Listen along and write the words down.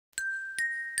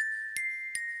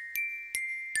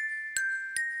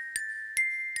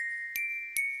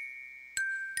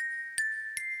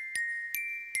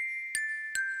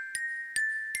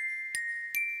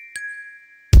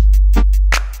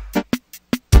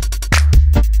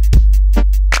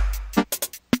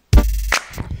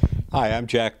Hi, I'm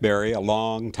Jack Berry, a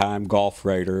long-time golf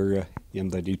writer in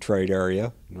the Detroit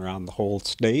area and around the whole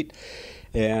state.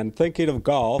 And thinking of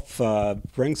golf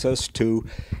brings us to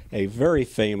a very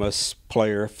famous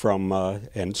player from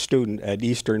and student at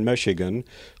Eastern Michigan,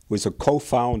 was a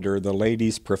co-founder of the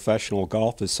Ladies Professional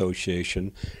Golf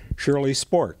Association, Shirley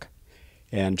Spork.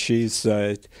 And she's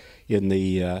in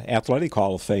the Athletic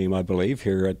Hall of Fame, I believe,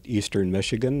 here at Eastern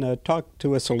Michigan. Talk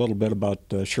to us a little bit about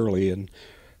Shirley and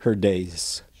her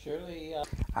days.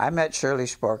 I met Shirley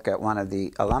Spork at one of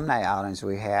the alumni outings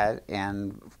we had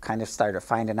and kind of started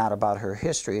finding out about her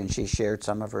history, and she shared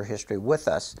some of her history with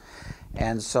us.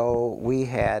 And so we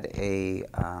had a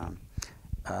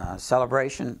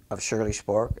celebration of Shirley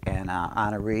Spork, and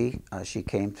honoree, she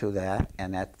came to that,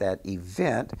 and at that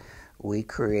event we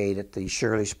created the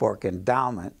Shirley Spork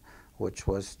Endowment, which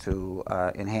was to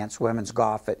enhance women's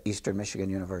golf at Eastern Michigan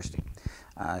University.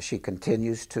 She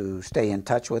continues to stay in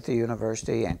touch with the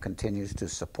university and continues to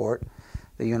support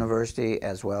the university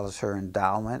as well as her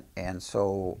endowment. And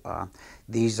so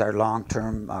these are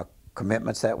long-term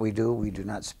commitments that we do. We do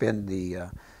not spend the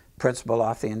principal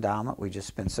off the endowment. We just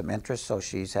spend some interest. So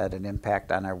she's had an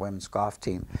impact on our women's golf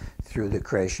team through the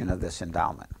creation of this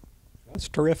endowment. That's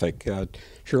terrific.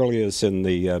 Shirley is in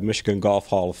the Michigan Golf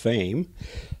Hall of Fame.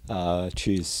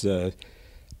 She's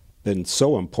been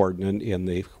so important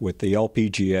with the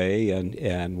LPGA,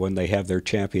 and when they have their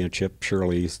championship,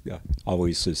 Shirley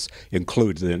always is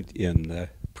included in the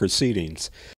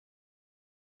proceedings.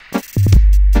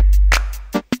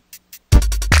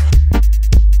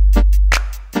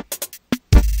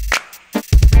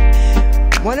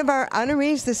 One of our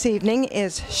honorees this evening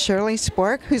is Shirley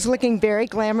Spork, who's looking very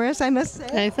glamorous, I must say.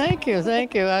 Hey, thank you,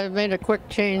 thank you. I made a quick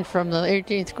change from the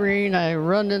 18th green. I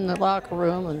run in the locker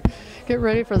room and get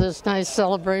ready for this nice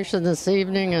celebration this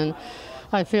evening, and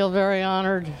I feel very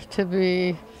honored to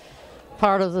be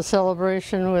part of the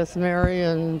celebration with Mary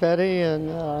and Betty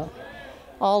and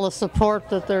all the support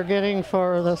that they're getting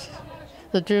for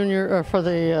the junior or for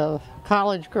the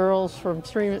college girls from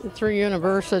three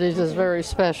universities is very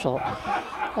special.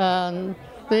 And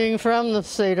being from the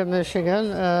state of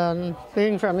Michigan and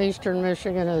being from Eastern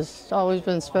Michigan has always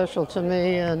been special to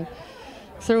me, and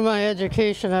through my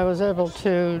education I was able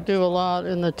to do a lot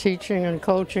in the teaching and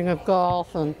coaching of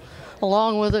golf, and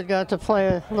along with it got to play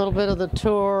a little bit of the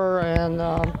tour and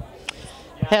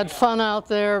had fun out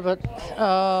there. But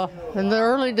in the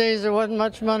early days there wasn't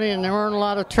much money and there weren't a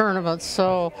lot of tournaments,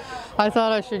 so I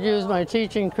thought I should use my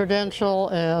teaching credential,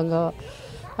 and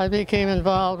I became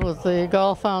involved with the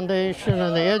Golf Foundation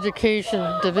and the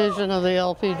education division of the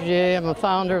LPGA. I'm a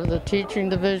founder of the teaching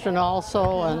division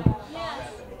also, and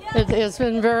it's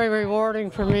been very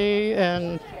rewarding for me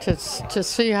and to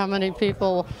see how many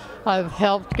people I've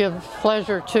helped give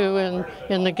pleasure to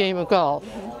in the game of golf.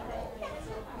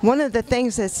 One of the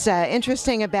things that's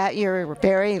interesting about your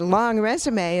very long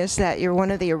resume is that you're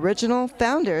one of the original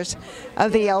founders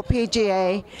of the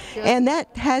LPGA, and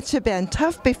that had to have been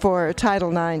tough before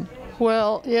Title IX.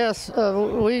 Well, yes,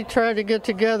 we tried to get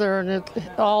together, and it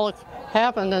all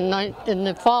happened in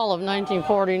the fall of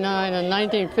 1949, and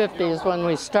 1950 is when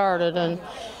we started. And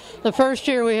the first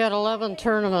year we had 11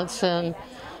 tournaments, and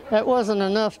that wasn't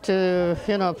enough to,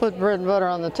 put bread and butter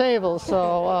on the table.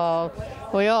 So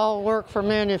we all worked for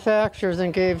manufacturers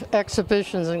and gave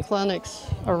exhibitions and clinics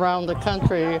around the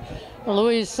country.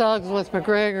 Louise Suggs with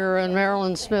McGregor and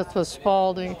Marilyn Smith with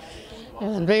Spalding,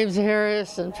 and Babes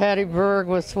Harris and Patty Berg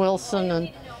with Wilson,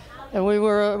 and we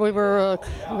were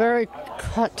a very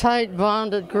tight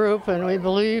bonded group, and we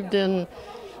believed in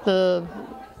the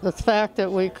fact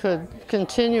that we could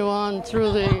continue on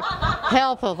through the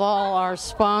help of all our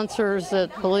sponsors that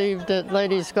believed that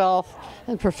ladies golf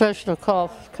and professional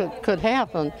golf could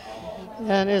happen.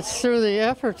 And it's through the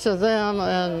efforts of them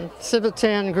and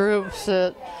Civitan groups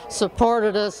that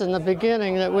supported us in the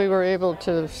beginning that we were able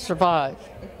to survive.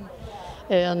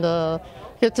 And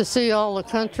get to see all the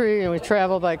country, and we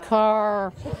travel by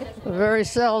car, very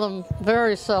seldom,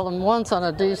 once on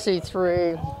a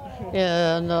DC-3.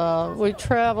 And we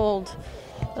traveled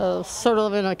sort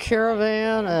of in a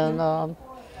caravan, and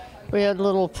we had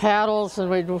little paddles, and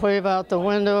we'd wave out the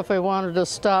window if we wanted to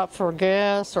stop for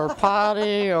gas or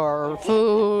potty or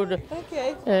food.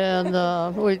 Okay.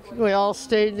 And we all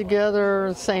stayed together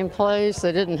in the same place.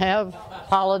 They didn't have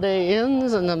Holiday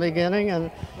Inns in the beginning,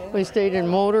 and we stayed in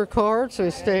motor courts. We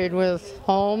stayed with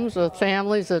homes, with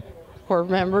families that were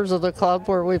members of the club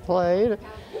where we played.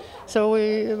 So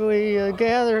we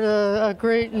gathered a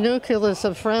great nucleus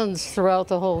of friends throughout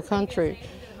the whole country.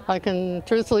 I can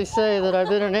truthfully say that I've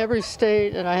been in every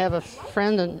state, and I have a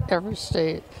friend in every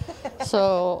state.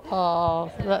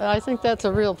 So I think that's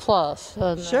a real plus.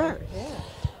 And, Sure.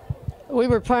 we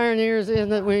were pioneers in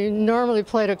that we normally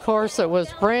played a course that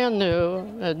was brand new,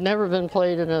 had never been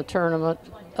played in a tournament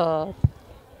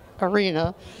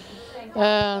arena.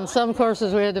 And some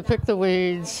courses we had to pick the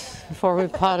weeds before we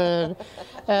putted.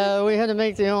 We had to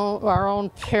make our own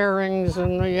pairings,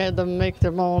 and we had to make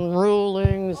their own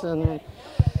rulings, and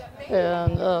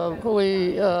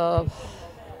we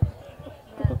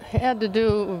had to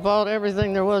do about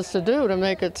everything there was to do to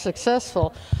make it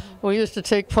successful. We used to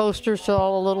take posters to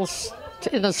all the little,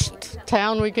 in a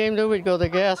town we came to, we'd go to the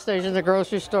gas station, the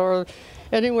grocery store,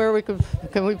 anywhere we could.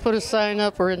 Can we put a sign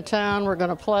up, we're in town, we're going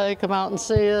to play, come out and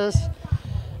see us.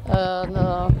 And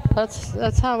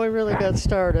that's how we really got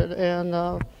started.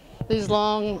 And these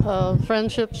long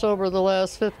friendships over the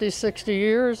last 50, 60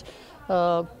 years,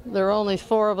 there are only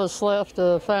 4 of us left,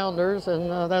 founders,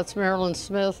 and that's Marilyn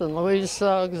Smith and Louise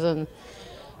Suggs and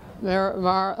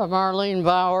Marlene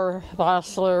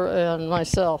Bossler and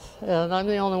myself. And I'm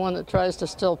the only one that tries to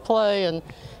still play, and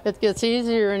it gets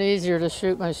easier and easier to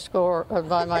shoot my score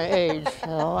by my age. You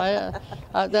know,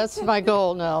 that's my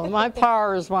goal now. My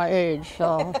power is my age,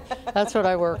 so that's what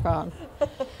I work on.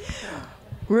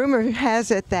 Rumor has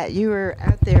it that you were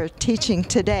out there teaching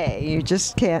today. You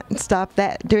just can't stop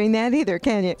doing that either,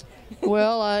 can you?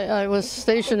 Well, I was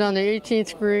stationed on the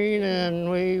 18th green,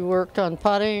 and we worked on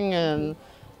putting and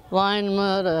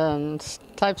alignment and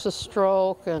types of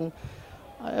stroke, and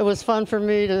it was fun for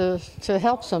me to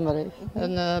help somebody.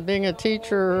 And being a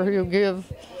teacher, you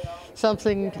give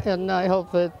something, and I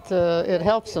hope it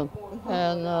helps them.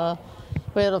 And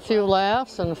we had a few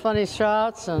laughs and funny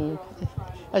shots, and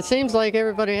it seems like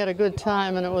everybody had a good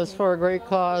time, and it was for a great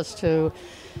cause to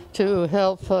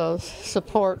help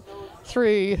support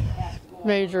 3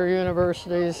 major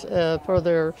universities for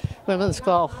their women's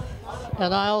golf.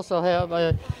 And I also have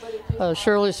a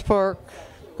Shirley Spork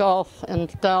golf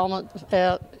endowment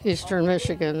at Eastern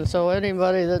Michigan. So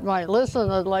anybody that might listen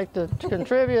that'd like to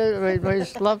contribute,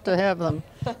 we'd love to have them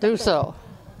do so.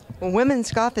 Well,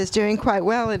 women's golf is doing quite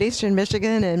well at Eastern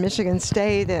Michigan and Michigan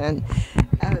State and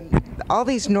all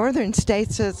these northern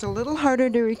states. So it's a little harder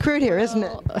to recruit here, isn't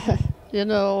it? You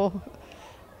know,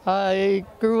 I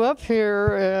grew up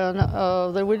here,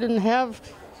 and we didn't have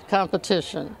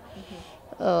competition.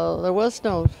 There was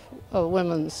no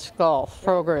women's golf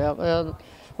program. And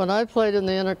when I played in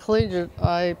the intercollegiate,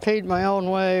 I paid my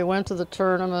own way, went to the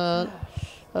tournament,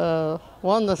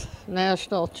 won the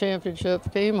national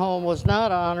championship, came home, was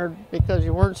not honored because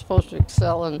you weren't supposed to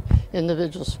excel in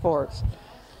individual sports.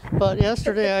 But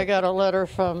yesterday I got a letter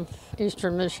from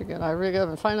Eastern Michigan. I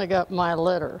finally got my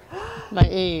letter, my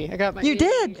E. I got my You E.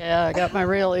 did? Yeah, I got my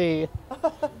real E.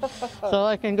 So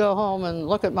I can go home and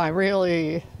look at my real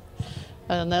E,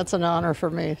 and that's an honor for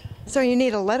me. So you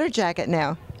need a letter jacket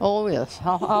now. Oh yes,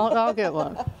 I'll get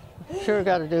one. Sure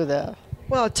got to do that.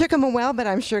 Well, it took them a while, but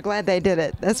I'm sure glad they did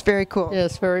it. That's very cool.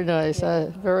 Yes, very nice.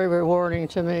 Very rewarding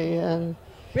to me. And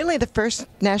really the first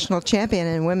national champion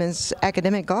in women's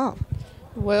academic golf.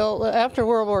 well, after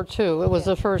World War II, it was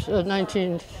the first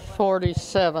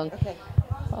 1947. Okay.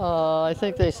 I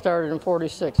think they started in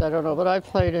 46. I don't know, but I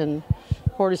played in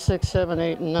 46, 7,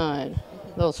 8, and 9.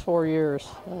 Those 4 years,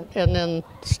 and then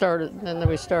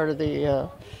we started the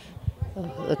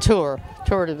tour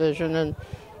division. And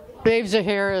Babe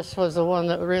Zaharis was the one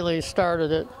that really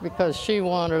started it because she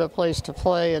wanted a place to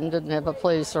play and didn't have a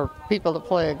place or people to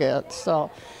play against. So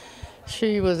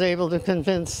she was able to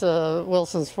convince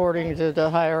Wilson Sporting to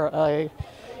hire a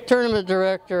tournament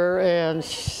director, and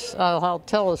I'll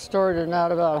tell a story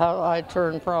tonight about how I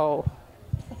turned pro,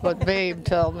 but Babe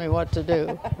told me what to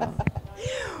do.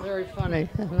 Very funny,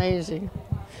 amazing.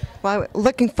 Well, I'm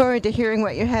looking forward to hearing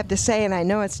what you have to say, and I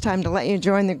know it's time to let you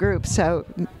join the group. So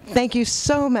thank you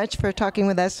so much for talking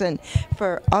with us and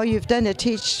for all you've done to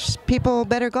teach people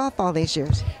better golf all these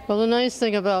years. Well, the nice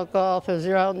thing about golf is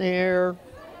you're out in the air,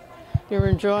 you're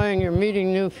enjoying, you're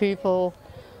meeting new people,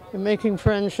 you're making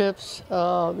friendships,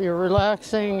 you're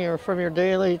relaxing, you're from your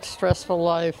daily stressful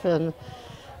life, and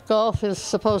golf is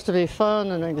supposed to be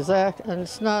fun and exact, and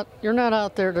you're not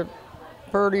out there to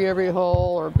birdie every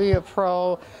hole or be a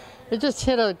pro. You just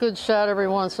hit a good shot every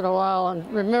once in a while, and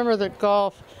remember that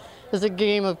golf is a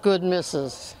game of good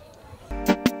misses.